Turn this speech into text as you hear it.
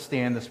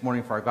Stand this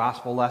morning for our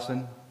gospel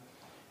lesson.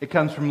 It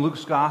comes from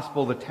Luke's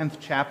Gospel, the 10th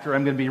chapter.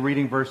 I'm going to be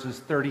reading verses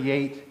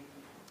 38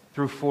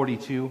 through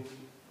 42.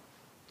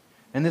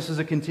 And this is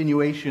a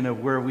continuation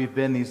of where we've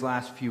been these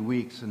last few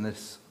weeks in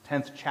this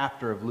 10th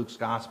chapter of Luke's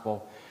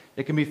Gospel.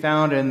 It can be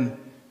found in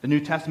the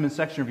New Testament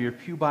section of your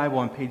Pew Bible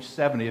on page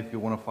 70 if you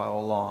want to follow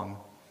along.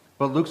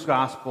 But Luke's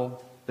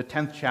Gospel, the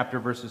 10th chapter,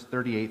 verses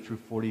 38 through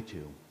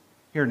 42.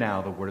 Hear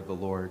now the word of the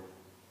Lord.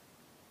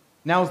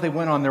 Now as they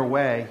went on their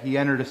way, he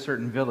entered a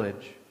certain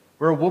village,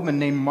 where a woman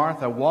named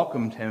Martha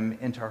welcomed him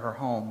into her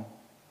home.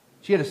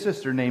 She had a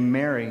sister named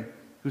Mary,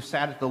 who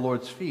sat at the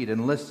Lord's feet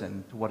and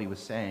listened to what he was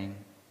saying.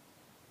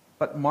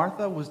 But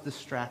Martha was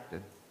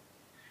distracted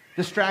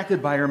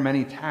by her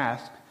many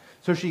tasks.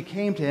 So she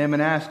came to him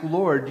and asked,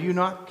 "Lord, do you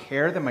not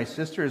care that my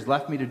sister has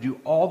left me to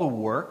do all the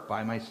work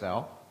by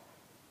myself?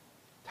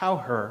 Tell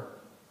her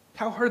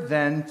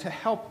then to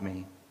help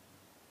me."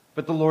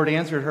 But the Lord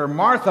answered her,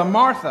 "Martha,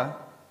 Martha,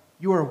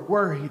 you are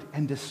worried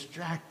and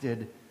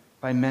distracted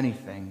by many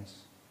things.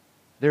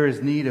 There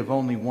is need of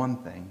only one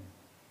thing.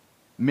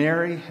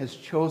 Mary has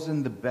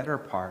chosen the better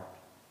part,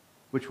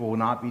 which will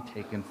not be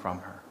taken from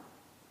her."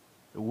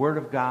 The word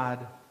of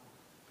God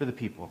for the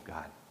people of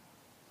God.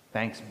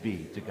 Thanks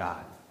be to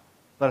God.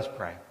 Let us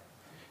pray.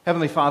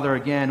 Heavenly Father,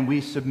 again, we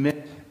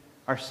submit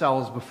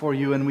ourselves before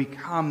you, and we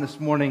come this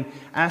morning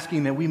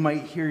asking that we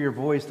might hear your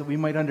voice, that we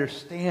might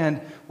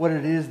understand what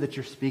it is that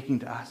you're speaking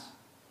to us.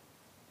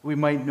 We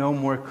might know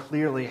more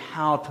clearly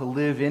how to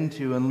live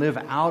into and live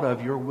out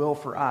of your will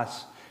for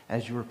us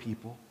as your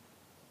people.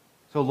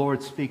 So,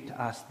 Lord, speak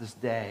to us this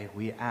day,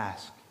 we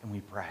ask and we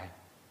pray.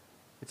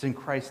 It's in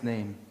Christ's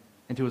name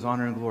and to his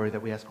honor and glory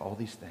that we ask all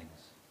these things.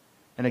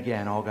 And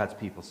again, all God's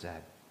people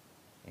said,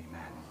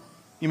 amen.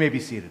 You may be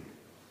seated.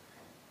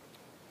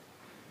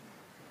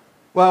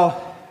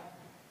 Well,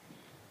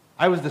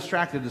 I was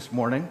distracted this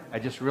morning. I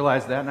just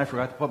realized that, and I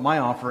forgot to put my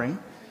offering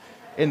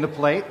in the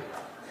plate.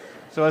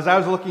 So as I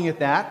was looking at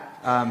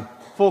that,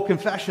 full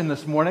confession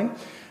this morning,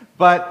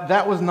 but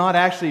that was not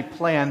actually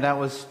planned. That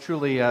was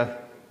truly a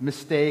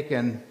mistake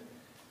and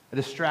a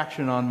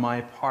distraction on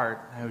my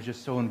part. I was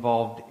just so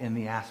involved in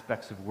the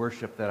aspects of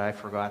worship that I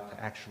forgot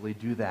to actually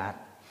do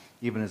that,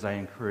 even as I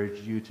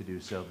encouraged you to do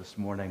so this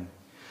morning.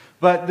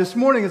 But this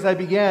morning, as I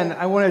begin,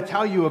 I want to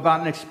tell you about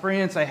an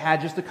experience I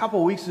had just a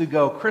couple weeks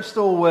ago.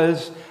 Crystal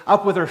was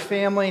up with her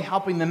family,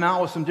 helping them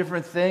out with some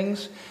different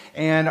things,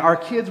 and our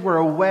kids were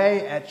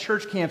away at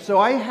church camp. So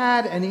I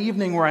had an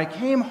evening where I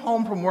came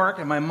home from work,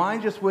 and my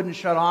mind just wouldn't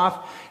shut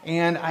off,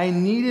 and I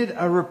needed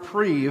a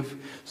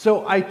reprieve.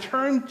 So I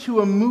turned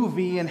to a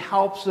movie in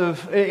hopes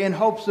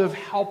of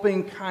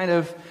helping kind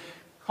of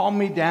calm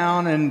me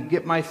down and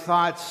get my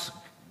thoughts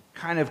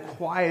kind of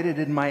quieted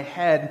in my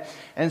head.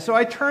 And so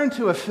I turned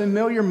to a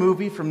familiar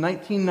movie from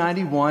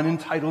 1991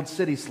 entitled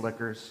City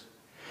Slickers.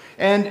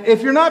 And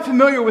if you're not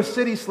familiar with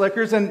City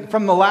Slickers, and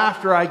from the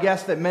laughter I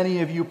guess that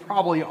many of you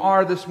probably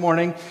are this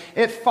morning,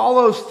 it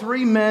follows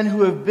three men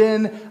who have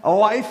been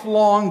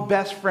lifelong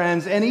best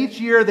friends, and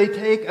each year they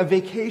take a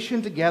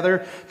vacation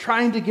together,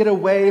 trying to get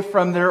away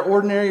from their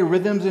ordinary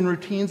rhythms and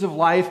routines of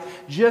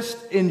life,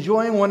 just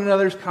enjoying one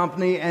another's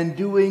company and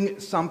doing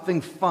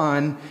something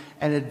fun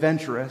and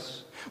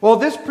adventurous. Well,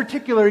 this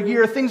particular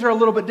year, things are a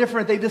little bit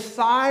different. They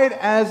decide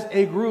as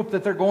a group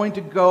that they're going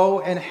to go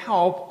and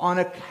help on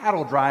a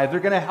cattle drive. They're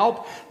going to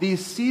help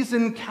these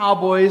seasoned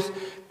cowboys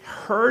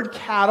herd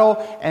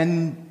cattle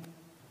and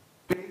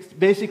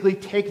basically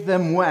take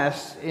them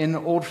west in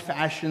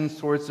old-fashioned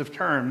sorts of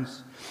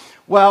terms.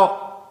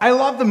 Well, I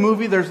love the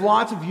movie. There's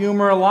lots of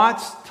humor,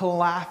 lots to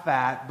laugh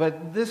at.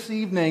 But this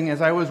evening,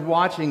 as I was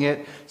watching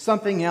it,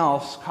 something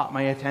else caught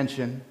my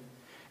attention.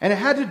 And it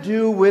had to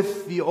do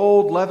with the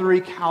old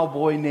leathery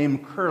cowboy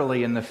named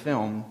Curly in the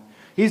film.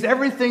 He's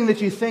everything that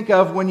you think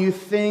of when you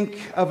think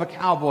of a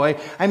cowboy.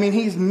 I mean,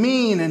 he's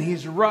mean and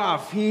he's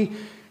rough. He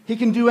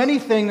can do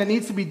anything that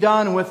needs to be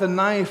done with a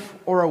knife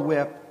or a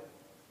whip.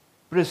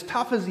 But as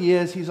tough as he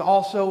is, he's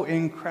also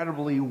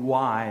incredibly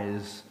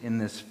wise in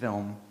this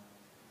film.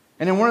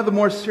 And in one of the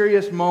more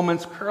serious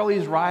moments,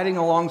 Curly's riding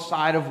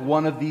alongside of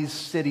one of these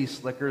city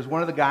slickers,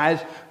 one of the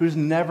guys who's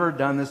never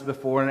done this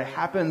before, and it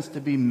happens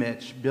to be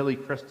Mitch, Billy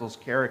Crystal's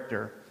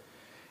character.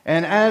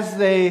 And as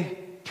they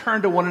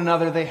turn to one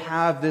another, they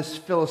have this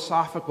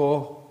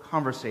philosophical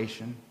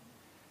conversation.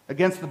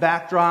 Against the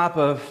backdrop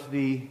of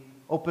the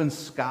open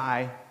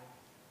sky,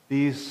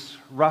 these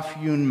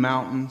rough-hewn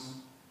mountains,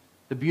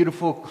 the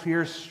beautiful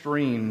clear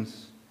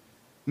streams,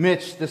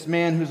 Mitch, this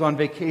man who's on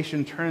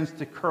vacation, turns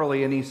to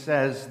Curly and he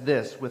says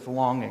this with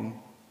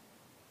longing.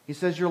 He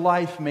says, "Your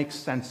life makes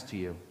sense to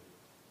you."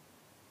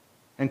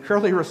 And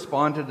Curly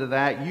responded to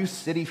that, "You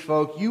city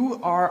folk, you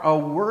are a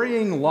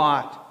worrying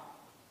lot.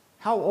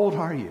 How old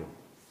are you?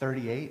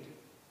 38?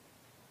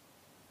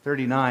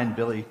 39,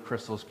 Billy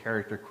Crystal's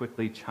character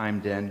quickly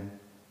chimed in.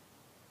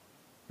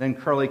 Then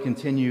Curly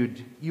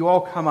continued, "You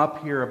all come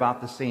up here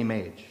about the same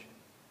age.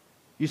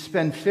 You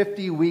spend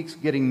 50 weeks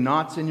getting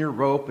knots in your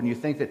rope, and you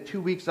think that 2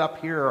 weeks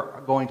up here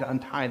are going to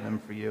untie them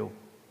for you.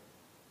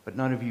 But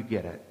none of you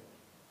get it.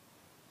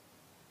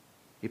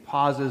 He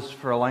pauses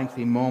for a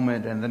lengthy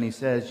moment, and then he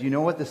says, "You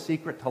know what the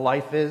secret to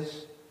life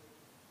is?"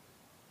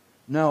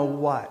 "No,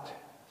 what?"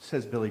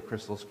 says Billy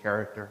Crystal's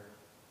character.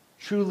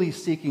 Truly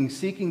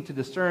seeking to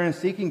discern,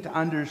 seeking to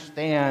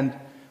understand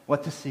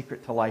what the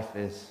secret to life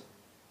is.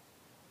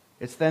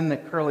 It's then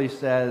that Curly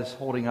says,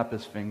 holding up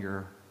his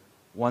finger,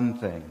 one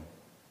thing.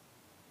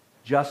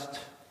 Just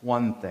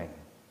one thing.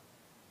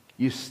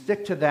 You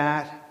stick to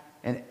that,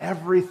 and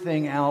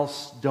everything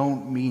else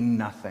don't mean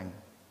nothing.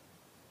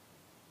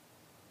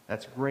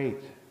 That's great,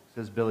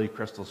 says Billy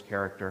Crystal's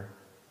character.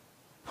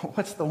 But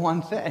what's the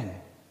one thing?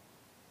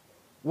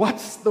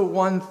 What's the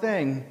one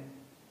thing?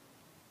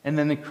 And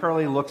then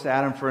Curly looks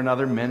at him for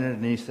another minute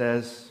and he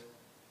says,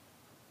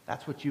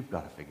 that's what you've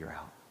got to figure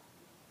out.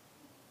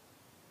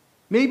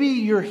 Maybe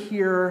you're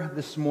here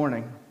this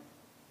morning.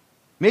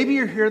 Maybe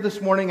you're here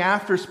this morning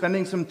after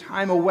spending some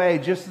time away,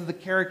 just as the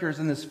characters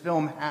in this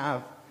film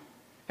have.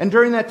 And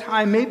during that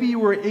time, maybe you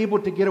were able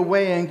to get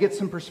away and get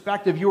some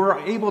perspective. You were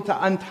able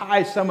to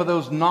untie some of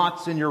those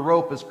knots in your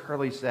rope, as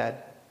Curly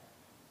said.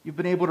 You've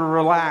been able to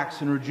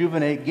relax and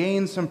rejuvenate,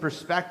 gain some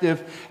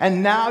perspective,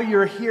 and now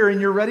you're here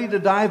and you're ready to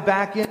dive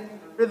back into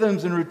the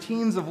rhythms and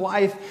routines of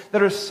life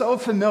that are so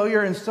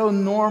familiar and so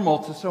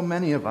normal to so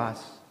many of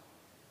us.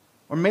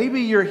 Or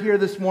maybe you're here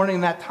this morning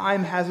and that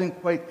time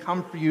hasn't quite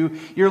come for you.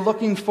 You're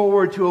looking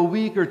forward to a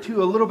week or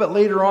two, a little bit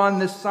later on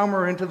this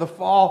summer into the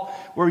fall,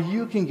 where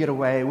you can get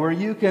away, where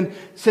you can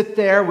sit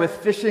there with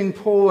fishing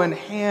pole in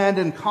hand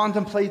and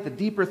contemplate the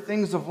deeper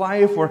things of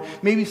life, or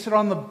maybe sit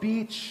on the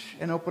beach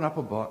and open up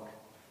a book,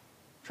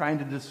 trying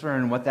to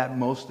discern what that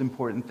most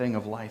important thing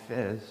of life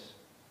is.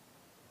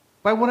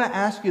 But I want to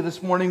ask you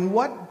this morning,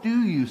 what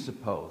do you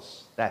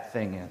suppose that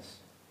thing is?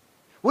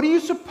 What do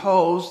you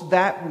suppose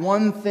that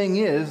one thing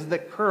is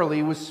that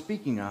Curly was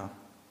speaking of?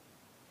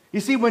 You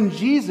see, when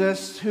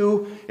Jesus,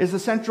 who is the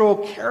central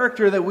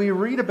character that we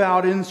read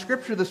about in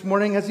Scripture this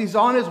morning, as he's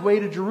on his way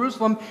to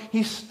Jerusalem,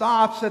 he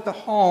stops at the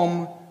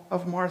home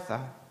of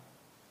Martha.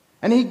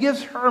 And he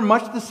gives her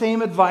much the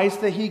same advice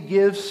that he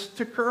gives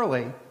to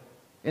Curly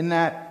in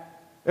that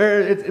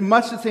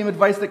much the same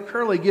advice that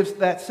Curly gives to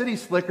that city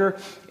slicker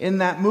in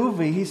that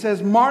movie. He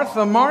says,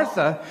 "Martha,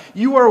 Martha,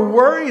 you are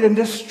worried and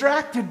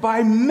distracted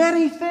by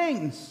many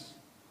things.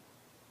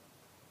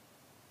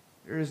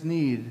 There is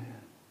need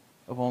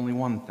of only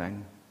one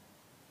thing."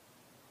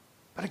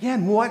 But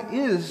again, what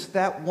is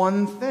that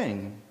one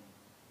thing?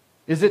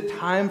 Is it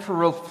time for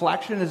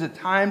reflection? Is it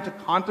time to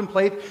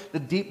contemplate the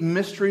deep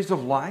mysteries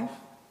of life?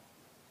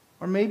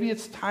 Or maybe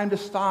it's time to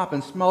stop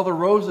and smell the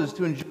roses,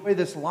 to enjoy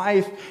this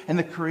life and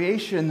the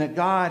creation that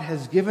God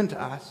has given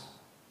to us.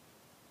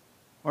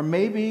 Or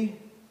maybe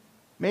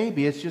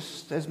it's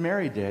just as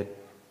Mary did,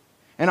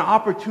 an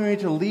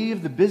opportunity to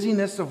leave the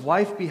busyness of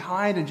life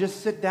behind and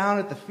just sit down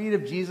at the feet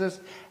of Jesus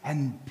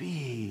and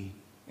be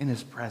in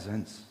his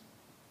presence.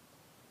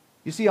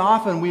 You see,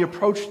 often we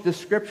approach this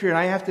scripture, and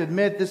I have to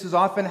admit, this is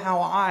often how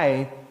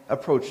I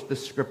approach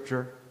this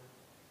scripture.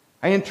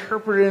 I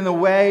interpret it in the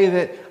way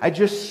that I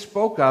just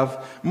spoke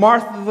of.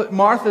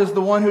 Martha is the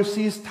one who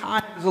sees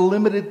time as a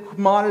limited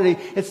commodity.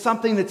 It's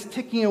something that's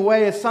ticking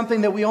away. It's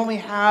something that we only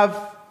have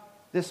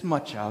this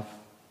much of.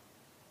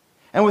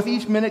 And with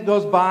each minute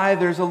goes by,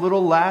 there's a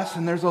little less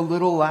and there's a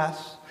little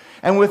less.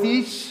 And with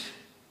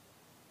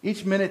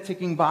each minute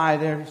ticking by,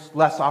 there's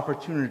less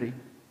opportunity,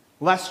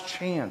 less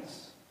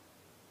chance,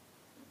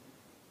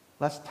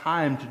 less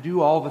time to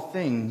do all the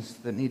things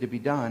that need to be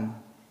done.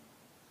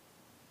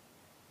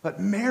 But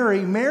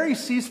Mary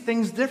sees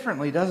things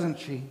differently, doesn't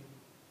she?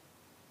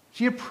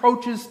 She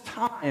approaches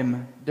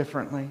time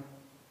differently.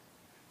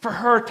 For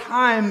her,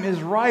 time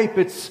is ripe.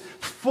 It's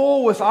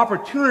full with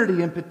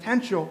opportunity and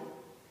potential.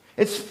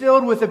 It's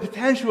filled with the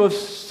potential of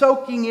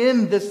soaking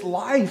in this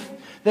life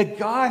that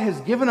God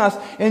has given us,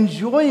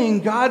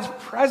 enjoying God's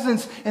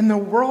presence in the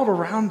world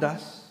around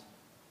us,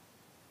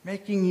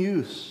 making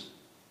use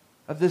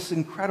of this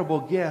incredible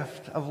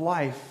gift of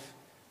life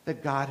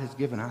that God has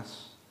given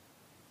us.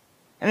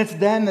 And it's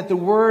then that the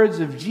words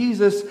of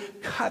Jesus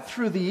cut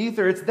through the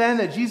ether. It's then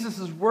that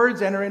Jesus'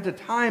 words enter into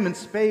time and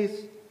space.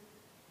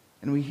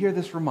 And we hear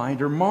this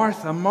reminder,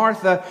 "Martha,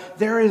 Martha,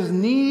 there is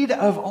need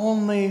of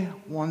only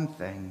one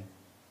thing."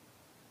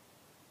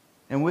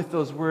 And with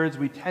those words,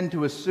 we tend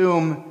to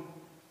assume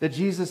that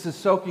Jesus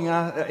is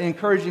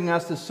encouraging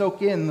us to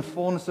soak in the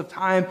fullness of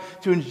time,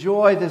 to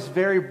enjoy this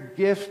very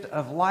gift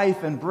of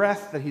life and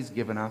breath that he's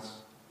given us.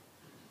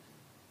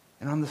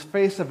 And on the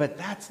face of it,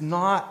 that's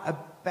not a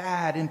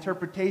bad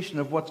interpretation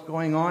of what's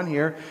going on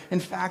here. In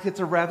fact, it's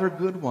a rather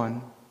good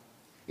one.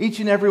 Each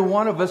and every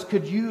one of us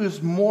could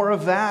use more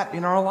of that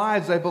in our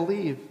lives, I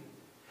believe.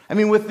 I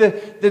mean, with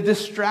the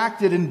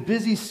distracted and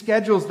busy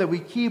schedules that we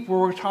keep, where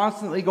we're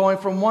constantly going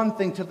from one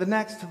thing to the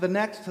next, to the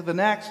next, to the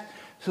next,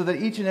 so that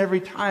each and every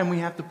time we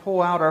have to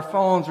pull out our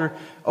phones or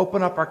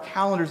open up our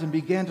calendars and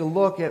begin to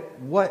look at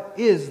what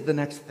is the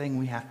next thing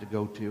we have to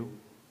go to.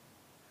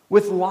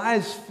 With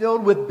lives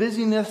filled with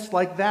busyness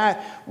like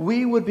that,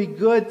 we would be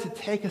good to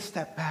take a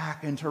step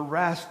back and to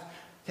rest,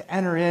 to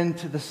enter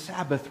into the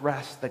Sabbath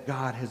rest that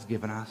God has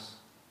given us.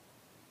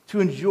 to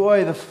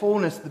enjoy the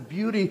fullness, the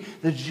beauty,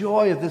 the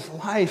joy of this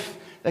life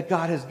that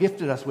God has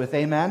gifted us with.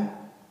 Amen?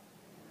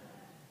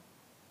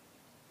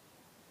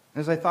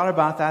 As I thought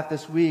about that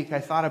this week, I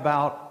thought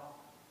about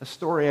a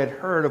story I'd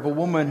heard of a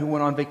woman who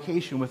went on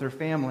vacation with her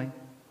family.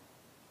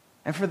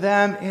 And for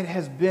them, it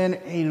has been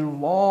a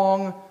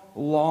long,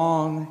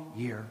 long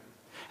year.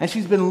 And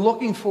she's been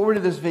looking forward to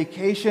this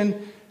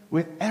vacation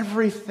with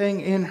everything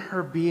in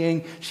her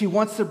being. She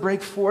wants to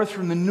break forth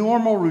from the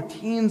normal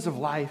routines of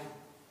life.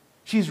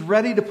 She's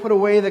ready to put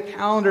away the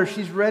calendar.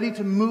 She's ready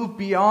to move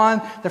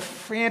beyond the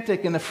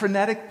frantic and the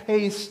frenetic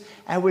pace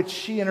at which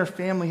she and her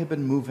family have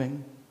been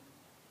moving.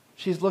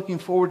 She's looking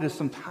forward to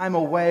some time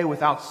away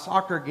without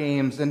soccer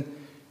games and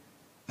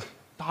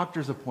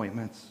doctor's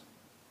appointments,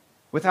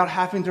 without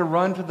having to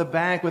run to the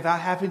bank, without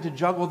having to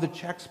juggle the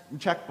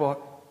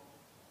checkbook,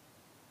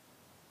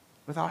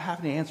 without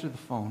having to answer the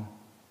phone.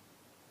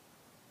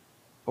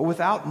 But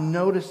without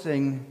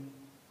noticing,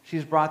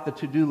 she's brought the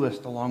to-do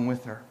list along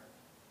with her.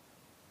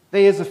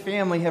 They as a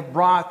family have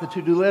brought the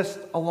to-do list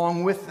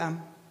along with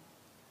them.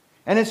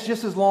 And it's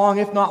just as long,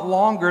 if not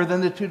longer, than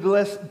the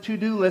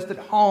to-do list at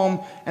home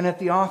and at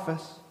the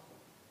office.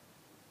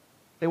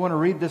 They want to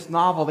read this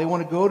novel. They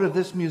want to go to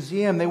this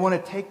museum. They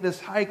want to take this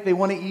hike. They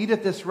want to eat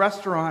at this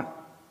restaurant.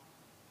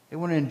 They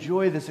want to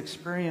enjoy this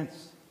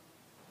experience.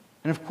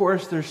 And of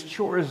course, there's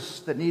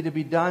chores that need to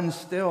be done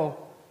still,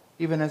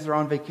 even as they're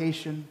on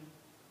vacation.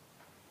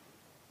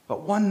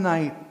 But one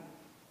night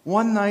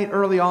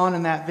early on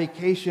in that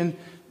vacation,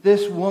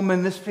 this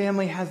woman, this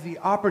family has the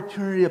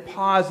opportunity to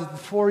pause as the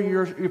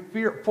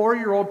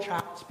four-year-old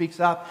child speaks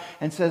up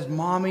and says,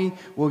 "Mommy,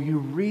 will you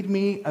read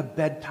me a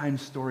bedtime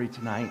story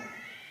tonight?"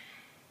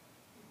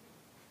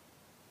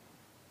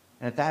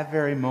 And at that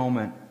very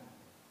moment,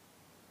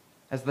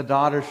 as the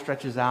daughter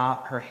stretches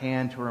out her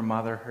hand to her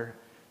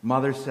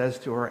mother says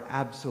to her,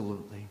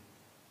 "Absolutely."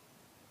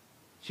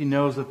 She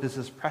knows that this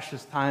is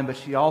precious time, but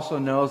she also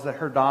knows that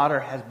her daughter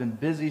has been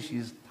busy.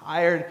 She's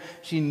tired.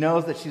 She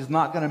knows that she's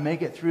not going to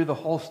make it through the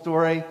whole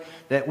story,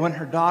 that when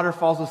her daughter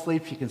falls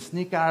asleep, she can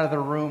sneak out of the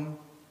room,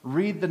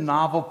 read the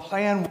novel,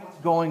 plan what's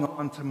going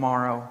on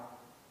tomorrow.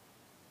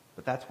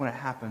 But that's when it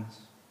happens.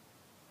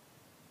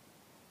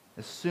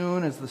 As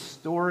soon as the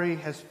story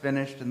has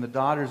finished and the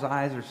daughter's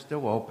eyes are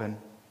still open,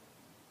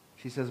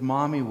 she says,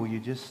 "Mommy, will you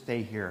just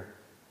stay here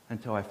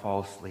until I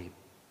fall asleep?"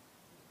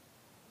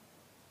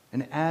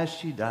 And as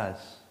she does,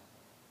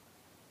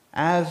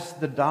 as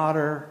the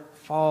daughter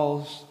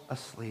falls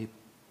asleep,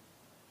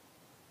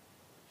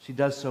 she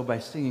does so by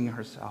singing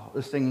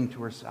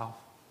to herself.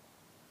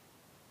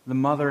 The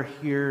mother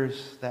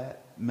hears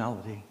that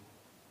melody,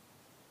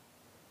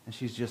 and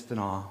she's just in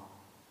awe.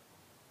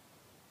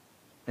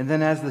 And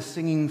then as the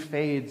singing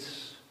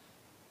fades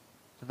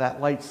to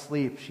that light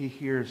sleep, she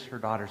hears her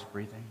daughter's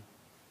breathing.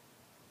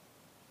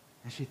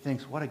 And she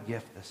thinks, what a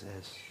gift this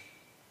is.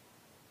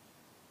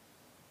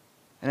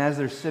 And as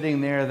they're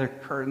sitting there, the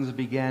curtains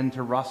begin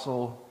to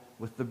rustle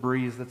with the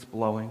breeze that's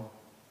blowing.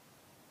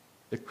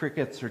 The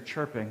crickets are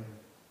chirping.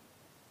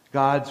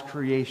 God's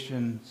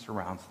creation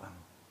surrounds them.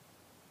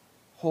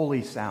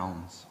 Holy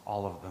sounds,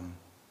 all of them.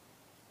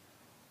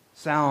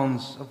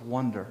 Sounds of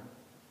wonder.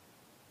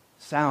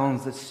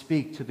 Sounds that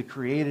speak to the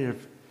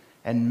creative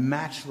and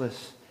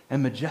matchless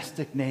and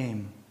majestic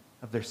name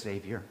of their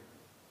Savior.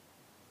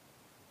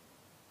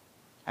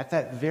 At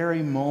that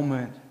very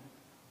moment,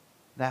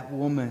 that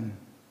woman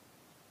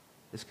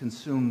is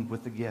consumed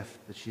with the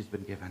gift that she's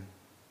been given.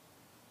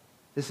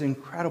 This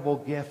incredible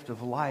gift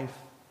of life.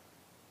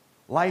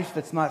 Life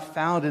that's not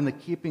found in the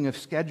keeping of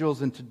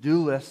schedules and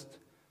to-do lists,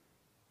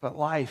 but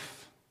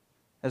life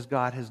as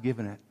God has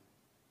given it.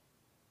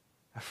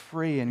 A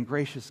free and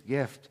gracious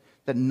gift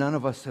that none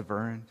of us have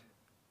earned.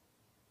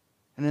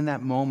 And in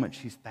that moment,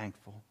 she's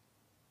thankful.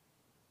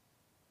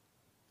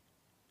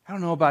 I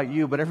don't know about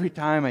you, but every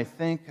time I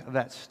think of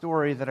that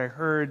story that I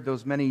heard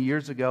those many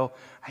years ago,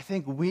 I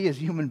think we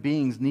as human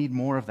beings need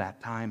more of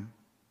that time.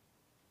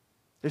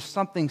 There's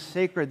something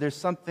sacred, there's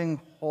something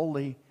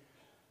holy,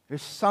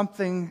 there's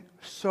something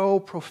so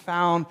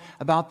profound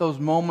about those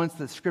moments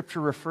that Scripture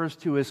refers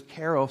to as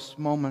kairos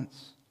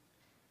moments.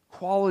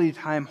 Quality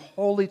time,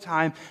 holy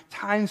time,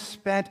 time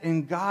spent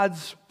in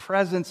God's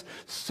presence,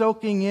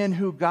 soaking in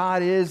who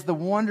God is, the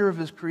wonder of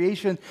His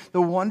creation,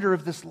 the wonder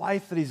of this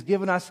life that He's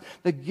given us,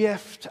 the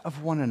gift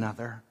of one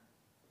another.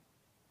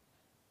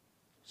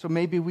 So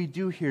maybe we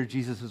do hear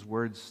Jesus'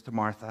 words to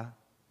Martha,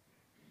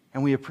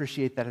 and we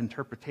appreciate that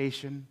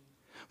interpretation.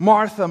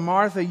 "Martha,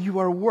 Martha, you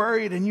are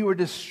worried and you are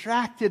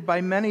distracted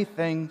by many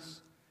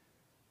things.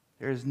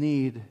 There is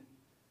need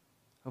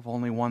of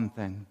only one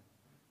thing."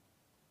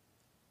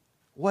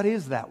 What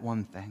is that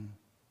one thing?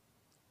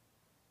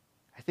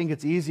 I think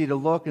it's easy to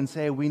look and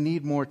say we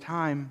need more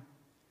time.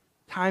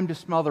 Time to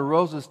smell the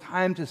roses,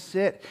 time to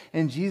sit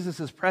in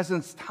Jesus'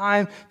 presence,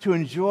 time to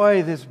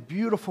enjoy this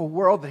beautiful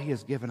world that He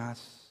has given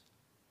us.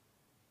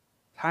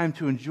 Time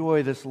to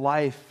enjoy this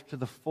life to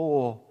the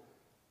full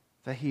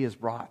that He has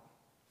brought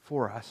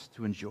for us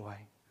to enjoy.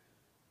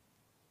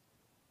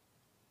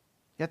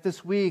 Yet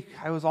this week,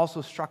 I was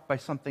also struck by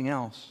something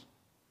else.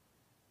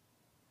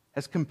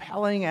 as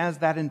compelling as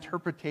that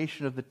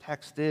interpretation of the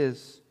text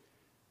is,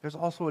 there's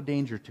also a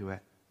danger to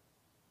it.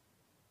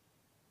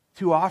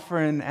 Too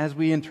often, as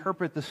we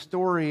interpret the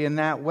story in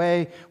that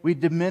way, we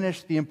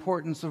diminish the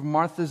importance of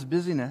Martha's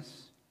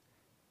busyness,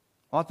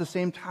 while at the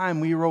same time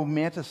we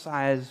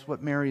romanticize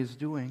what Mary is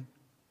doing.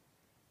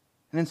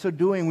 And in so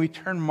doing, we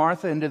turn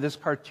Martha into this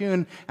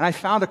cartoon, and I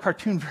found a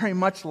cartoon very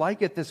much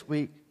like it this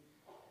week.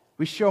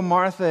 We show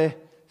Martha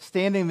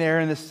standing there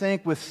in the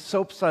sink with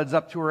soap suds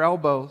up to her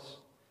elbows,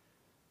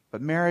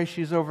 but Mary,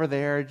 she's over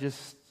there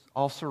just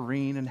all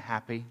serene and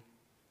happy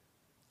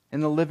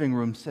in the living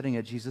room sitting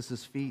at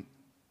Jesus' feet.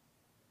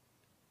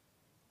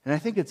 And I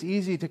think it's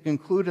easy to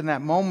conclude in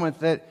that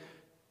moment that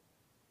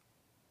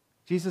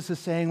Jesus is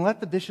saying, let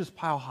the dishes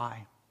pile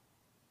high.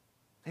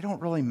 They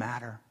don't really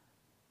matter.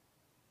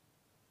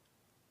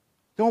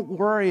 Don't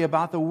worry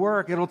about the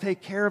work. It'll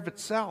take care of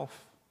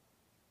itself.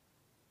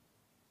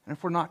 And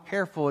if we're not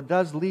careful, it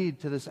does lead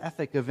to this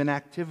ethic of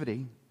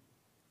inactivity.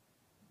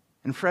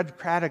 And Fred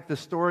Craddock, the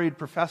storied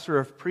professor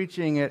of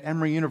preaching at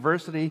Emory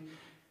University,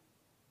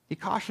 he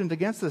cautioned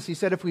against this. He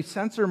said, if we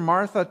censor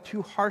Martha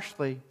too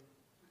harshly,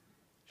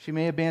 she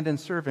may abandon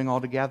serving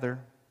altogether.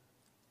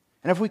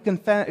 And if we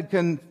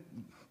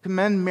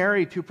commend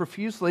Mary too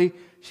profusely,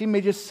 she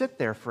may just sit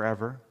there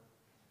forever.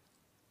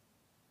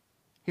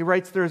 He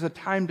writes, there is a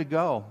time to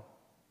go,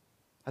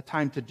 a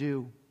time to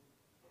do.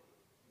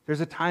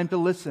 There's a time to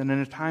listen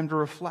and a time to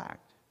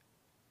reflect.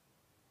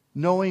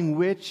 Knowing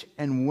which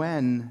and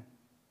when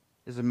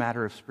is a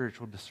matter of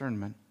spiritual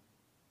discernment.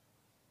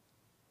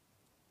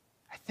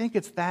 I think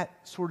it's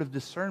that sort of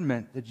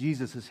discernment that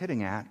Jesus is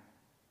hitting at.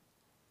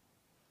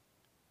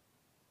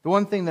 The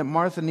one thing that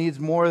Martha needs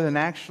more than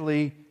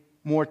actually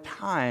more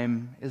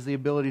time is the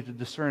ability to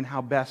discern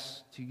how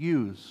best to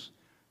use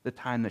the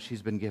time that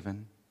she's been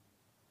given.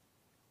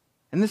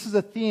 And this is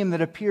a theme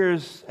that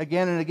appears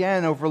again and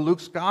again over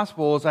Luke's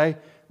gospel as I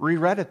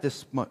reread it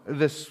this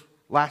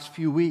last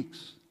few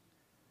weeks.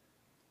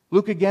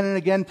 Luke again and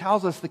again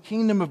tells us the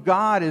kingdom of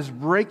God is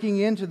breaking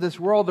into this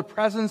world. The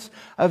presence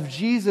of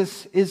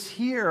Jesus is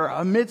here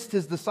amidst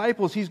his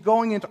disciples. He's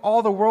going into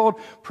all the world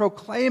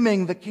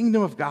proclaiming the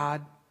kingdom of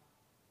God.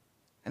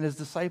 And his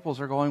disciples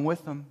are going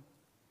with him.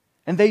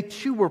 And they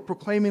too were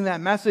proclaiming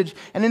that message.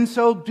 And in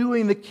so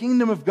doing, the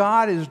kingdom of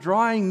God is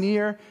drawing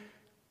near.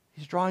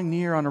 He's drawing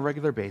near on a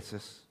regular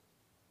basis.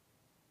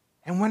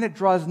 And when it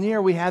draws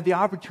near, we have the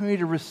opportunity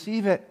to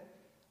receive it,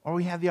 or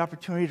we have the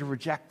opportunity to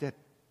reject it.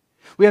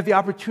 We have the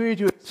opportunity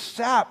to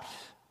accept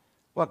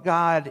what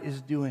God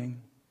is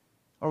doing,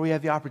 or we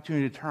have the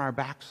opportunity to turn our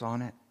backs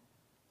on it.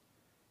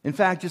 In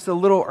fact, just a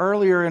little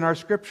earlier in our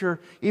scripture,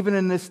 even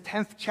in this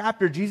 10th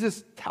chapter,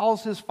 Jesus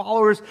tells his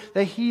followers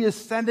that he is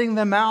sending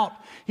them out.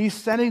 He's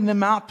sending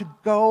them out to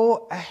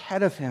go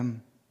ahead of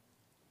him.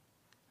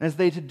 And as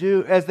they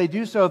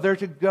do so, they're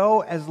to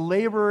go as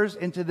laborers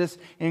into this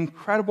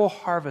incredible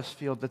harvest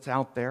field that's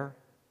out there.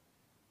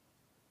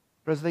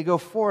 But as they go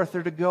forth,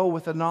 they're to go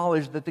with the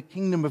knowledge that the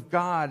kingdom of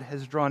God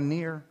has drawn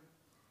near.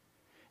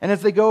 And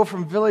as they go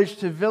from village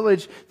to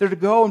village, they're to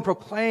go and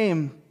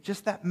proclaim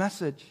just that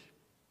message.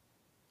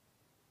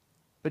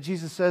 But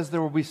Jesus says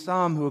there will be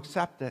some who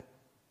accept it,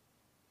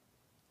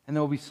 and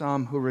there will be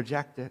some who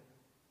reject it.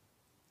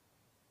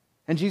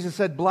 And Jesus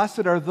said,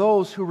 blessed are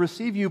those who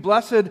receive you.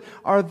 Blessed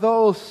are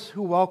those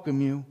who welcome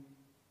you.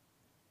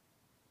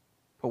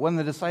 But when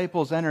the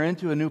disciples enter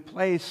into a new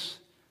place,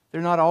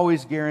 they're not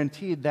always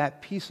guaranteed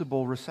that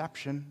peaceable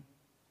reception.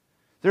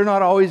 They're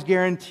not always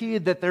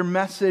guaranteed that their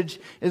message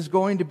is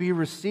going to be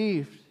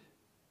received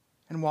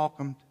and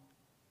welcomed.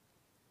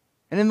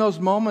 And in those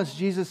moments,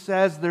 Jesus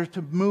says they're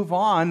to move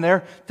on.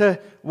 They're to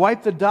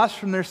wipe the dust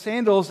from their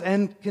sandals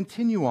and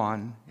continue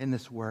on in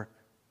this work.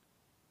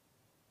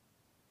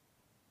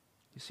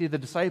 You see, the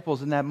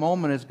disciples in that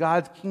moment, as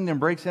God's kingdom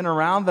breaks in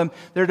around them,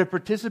 they're to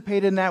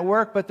participate in that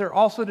work, but they're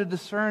also to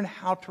discern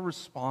how to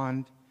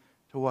respond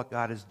to what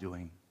God is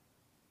doing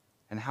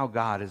and how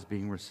God is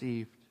being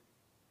received.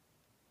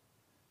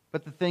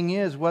 But the thing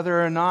is,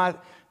 whether or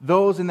not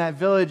those in that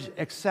village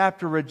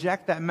accept or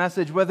reject that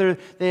message, whether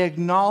they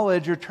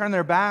acknowledge or turn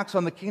their backs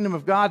on the kingdom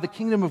of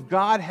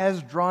God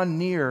has drawn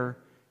near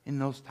in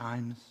those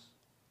times.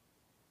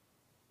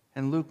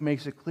 And Luke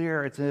makes it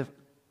clear it's of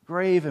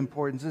grave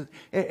importance.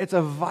 It's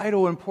of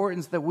vital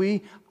importance that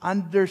we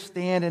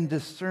understand and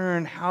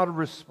discern how to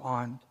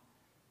respond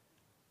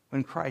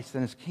when Christ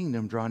and his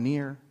kingdom draw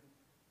near.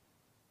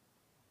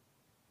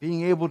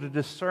 Being able to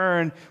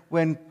discern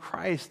when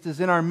Christ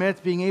is in our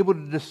midst, being able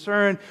to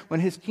discern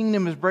when his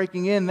kingdom is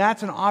breaking in,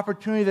 that's an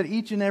opportunity that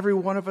each and every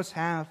one of us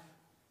have.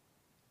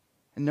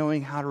 And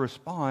knowing how to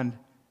respond,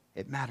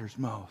 it matters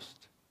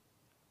most.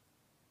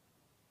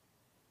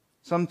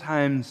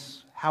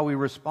 Sometimes how we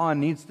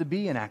respond needs to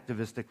be an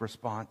activistic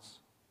response.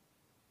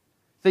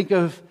 Think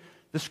of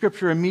the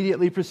scripture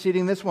immediately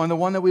preceding this one, the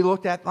one that we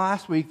looked at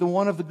last week, the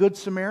one of the Good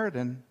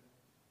Samaritan.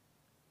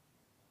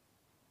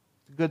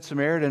 The Good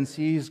Samaritan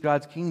sees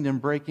God's kingdom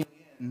breaking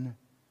in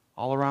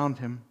all around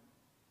him.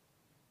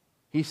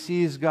 He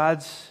sees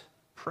God's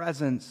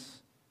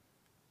presence.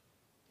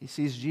 He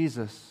sees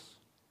Jesus.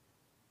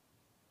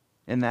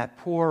 in that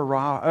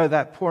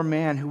poor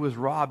man who was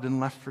robbed and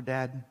left for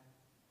dead.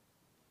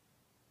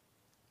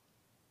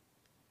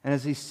 And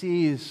as he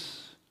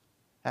sees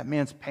that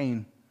man's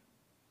pain,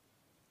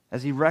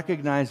 as he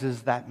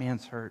recognizes that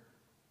man's hurt,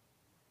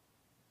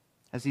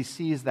 as he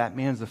sees that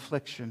man's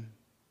affliction,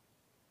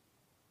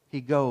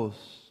 he goes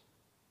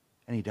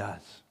and he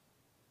does.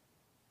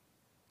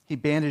 He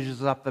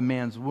bandages up the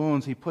man's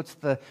wounds. He puts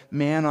the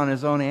man on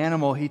his own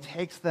animal. He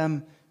takes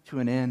them to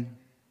an inn.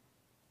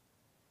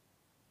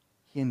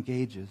 He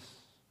engages.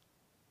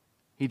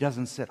 He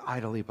doesn't sit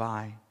idly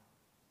by.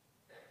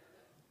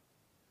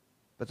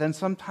 But then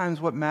sometimes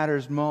what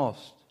matters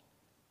most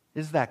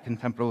is that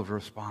contemplative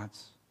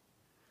response.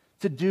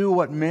 To do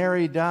what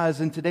Mary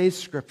does in today's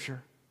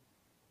scripture.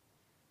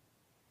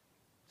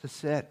 To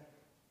sit,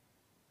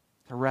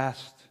 to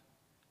rest,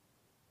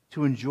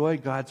 to enjoy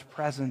God's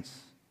presence,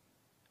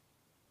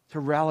 to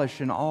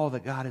relish in all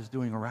that God is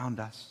doing around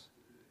us.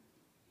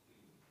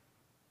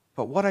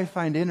 But what I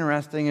find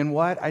interesting and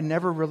what I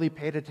never really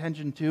paid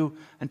attention to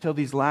until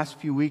these last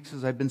few weeks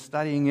as I've been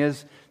studying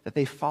is that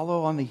they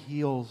follow on the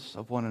heels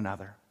of one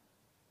another.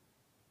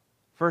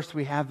 First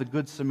we have the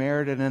Good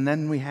Samaritan, and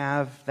then we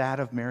have that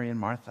of Mary and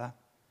Martha.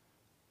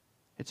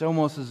 It's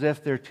almost as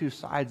if they're two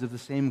sides of the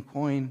same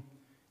coin,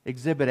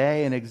 Exhibit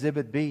A and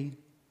Exhibit B.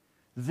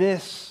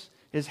 This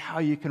is how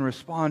you can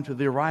respond to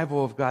the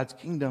arrival of God's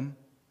kingdom.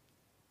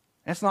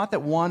 And it's not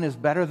that one is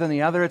better than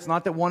the other. It's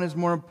not that one is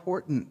more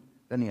important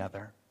than the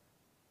other.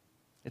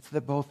 It's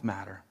that both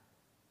matter.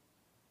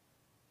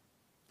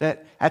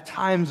 That at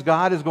times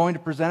God is going to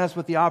present us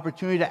with the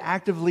opportunity to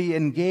actively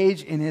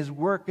engage in His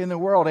work in the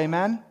world.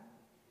 Amen?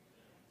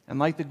 And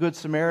like the Good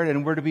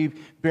Samaritan, we're to be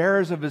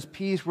bearers of His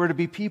peace. We're to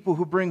be people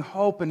who bring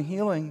hope and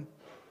healing.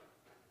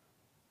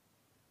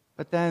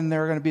 But then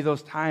there are going to be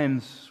those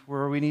times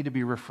where we need to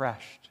be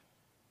refreshed.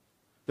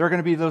 There are going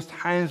to be those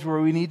times where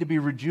we need to be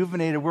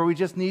rejuvenated, where we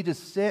just need to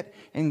sit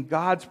in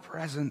God's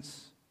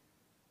presence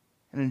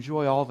and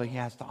enjoy all that He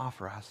has to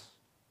offer us.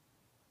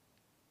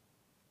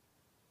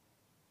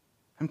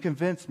 I'm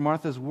convinced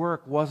Martha's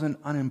work wasn't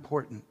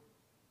unimportant.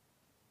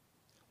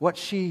 What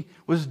she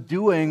was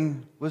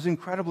doing was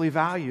incredibly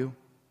valuable,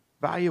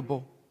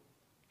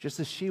 just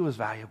as she was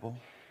valuable.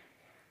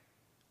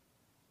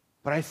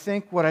 But I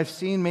think what I've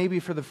seen maybe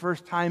for the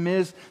first time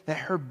is that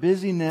her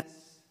busyness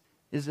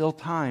is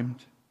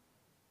ill-timed.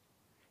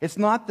 It's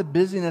not the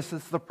busyness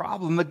that's the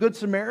problem. The Good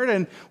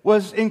Samaritan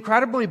was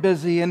incredibly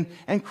busy,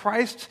 and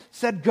Christ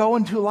said, "Go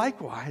and do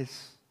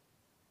likewise."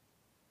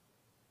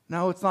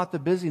 No, it's not the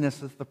busyness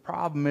that's the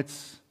problem.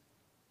 It's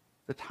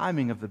the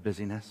timing of the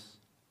busyness.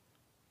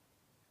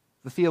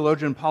 The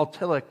theologian Paul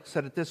Tillich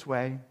said it this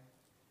way.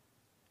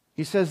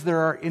 He says, there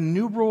are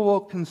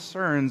innumerable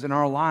concerns in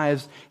our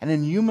lives and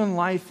in human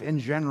life in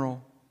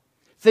general,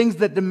 things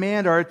that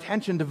demand our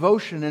attention,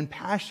 devotion, and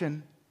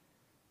passion.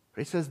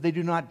 But he says they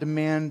do not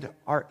demand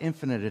our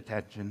infinite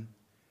attention,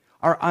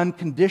 our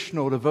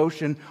unconditional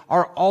devotion,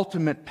 our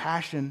ultimate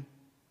passion.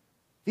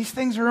 These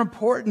things are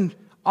important,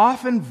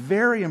 often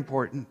very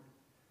important.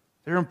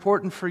 They're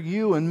important for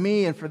you and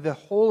me and for the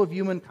whole of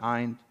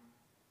humankind,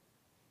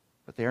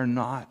 but they are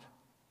not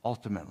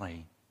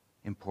ultimately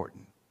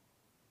important.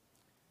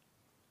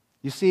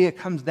 You see, it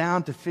comes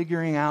down to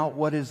figuring out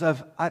what is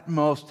of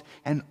utmost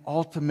and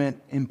ultimate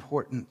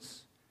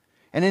importance.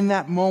 And in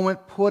that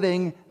moment,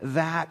 putting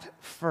that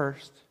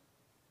first.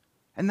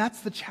 And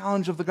that's the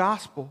challenge of the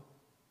gospel.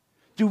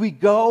 Do we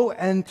go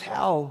and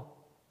tell,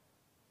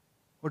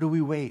 or do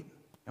we wait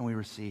and we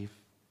receive?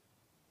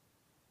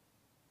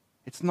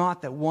 It's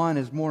not that one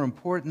is more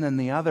important than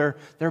the other.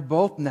 They're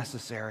both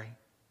necessary.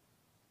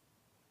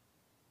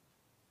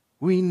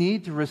 We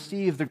need to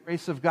receive the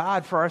grace of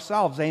God for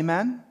ourselves.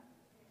 Amen?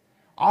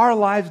 Our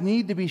lives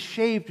need to be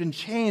shaped and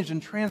changed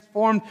and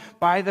transformed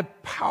by the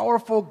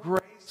powerful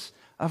grace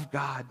of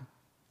God.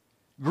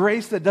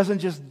 Grace that doesn't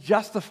just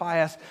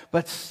justify us,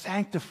 but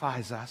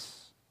sanctifies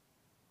us.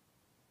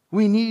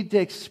 We need to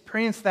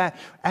experience that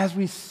as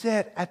we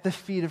sit at the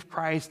feet of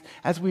Christ,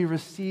 as we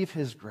receive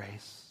His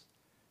grace,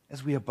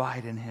 as we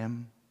abide in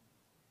Him.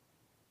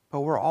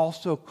 But we're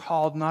also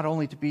called not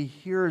only to be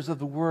hearers of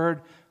the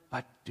word,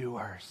 but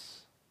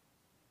doers.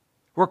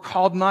 We're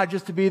called not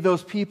just to be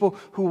those people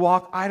who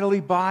walk idly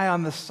by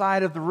on the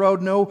side of the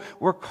road. No,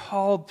 we're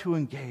called to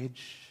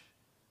engage,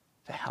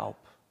 to help,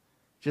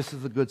 just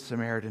as the Good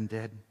Samaritan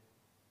did.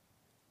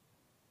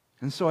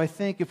 And so I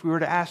think if we were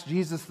to ask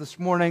Jesus this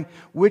morning,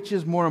 which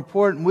is more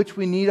important, which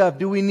we need of,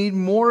 do we need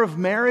more of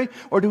Mary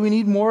or do we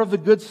need more of the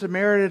Good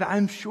Samaritan?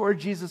 I'm sure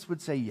Jesus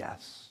would say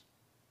yes.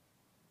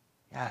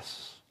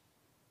 Yes,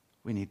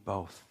 we need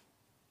both.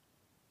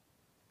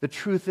 The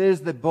truth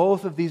is that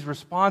both of these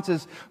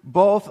responses,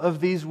 both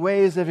of these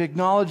ways of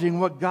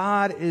acknowledging what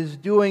God is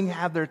doing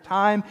have their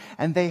time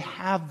and they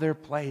have their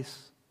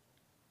place.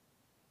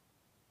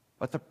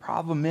 But the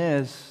problem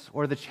is,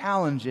 or the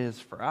challenge is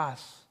for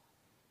us,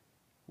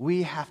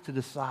 we have to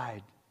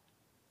decide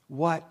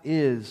what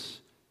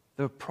is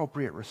the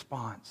appropriate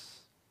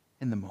response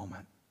in the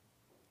moment.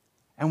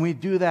 And we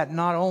do that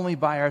not only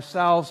by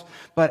ourselves,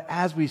 but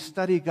as we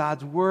study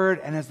God's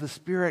Word and as the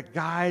Spirit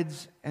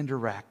guides and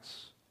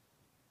directs.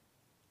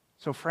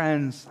 So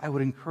friends, I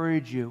would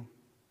encourage you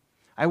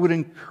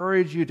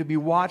to be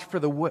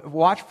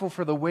watchful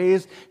for the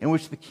ways in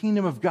which the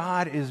kingdom of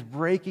God is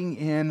breaking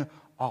in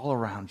all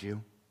around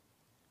you.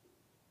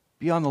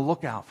 Be on the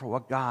lookout for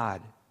what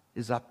God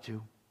is up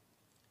to.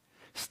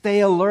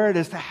 Stay alert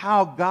as to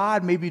how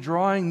God may be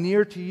drawing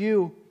near to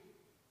you,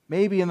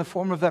 maybe in the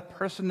form of that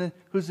person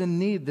who's in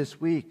need this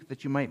week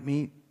that you might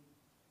meet,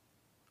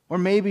 or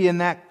maybe in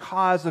that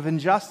cause of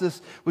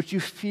injustice which you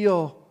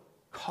feel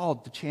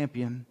called to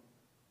champion.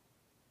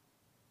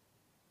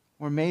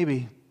 Or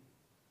maybe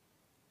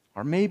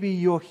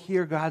you'll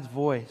hear God's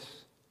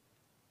voice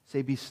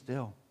say, "Be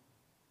still.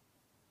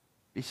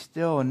 Be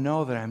still and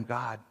know that I'm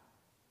God."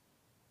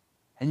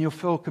 And you'll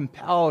feel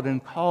compelled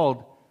and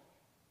called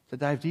to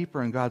dive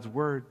deeper in God's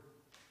Word,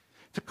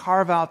 to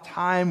carve out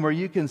time where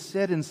you can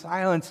sit in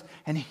silence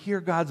and hear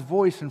God's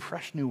voice in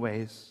fresh new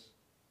ways.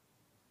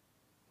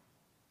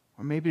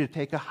 Or maybe to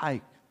take a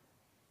hike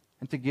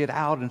and to get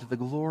out into the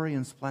glory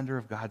and splendor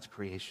of God's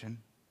creation.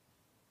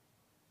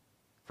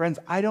 Friends,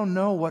 I don't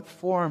know what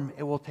form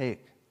it will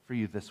take for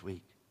you this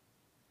week.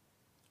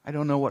 I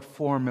don't know what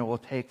form it will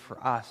take for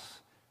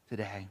us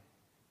today.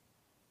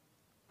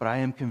 But I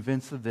am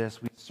convinced of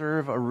this. We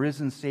serve a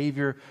risen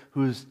Savior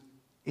who's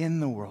in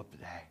the world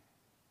today.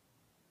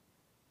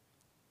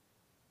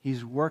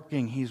 He's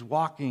working, He's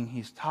walking,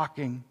 He's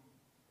talking.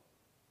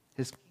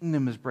 His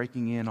kingdom is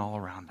breaking in all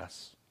around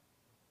us.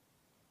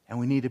 And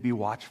we need to be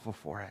watchful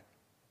for it.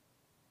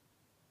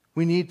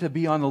 We need to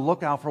be on the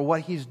lookout for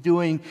what He's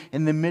doing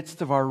in the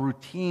midst of our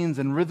routines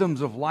and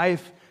rhythms of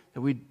life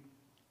that we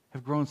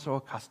have grown so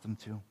accustomed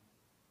to.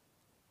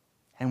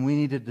 And we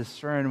need to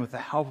discern with the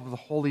help of the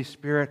Holy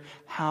Spirit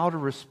how to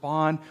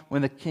respond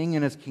when the King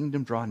and His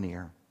kingdom draw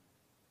near.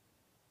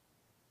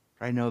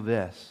 But I know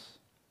this: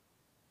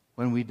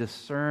 when we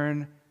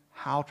discern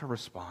how to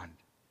respond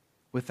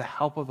with the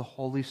help of the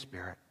Holy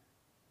Spirit,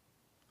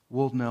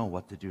 we'll know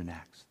what to do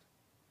next.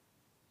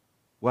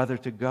 Whether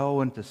to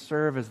go and to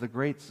serve as the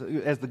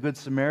Good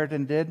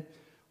Samaritan did,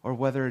 or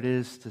whether it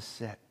is to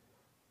sit,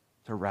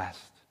 to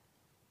rest,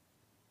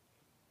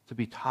 to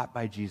be taught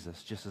by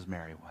Jesus, just as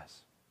Mary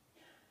was.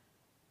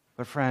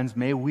 But friends,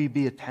 may we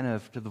be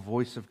attentive to the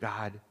voice of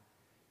God.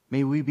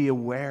 May we be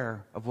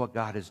aware of what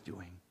God is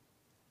doing.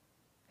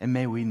 And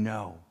may we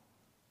know,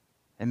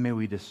 and may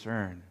we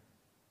discern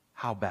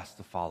how best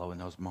to follow in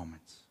those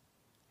moments.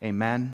 Amen.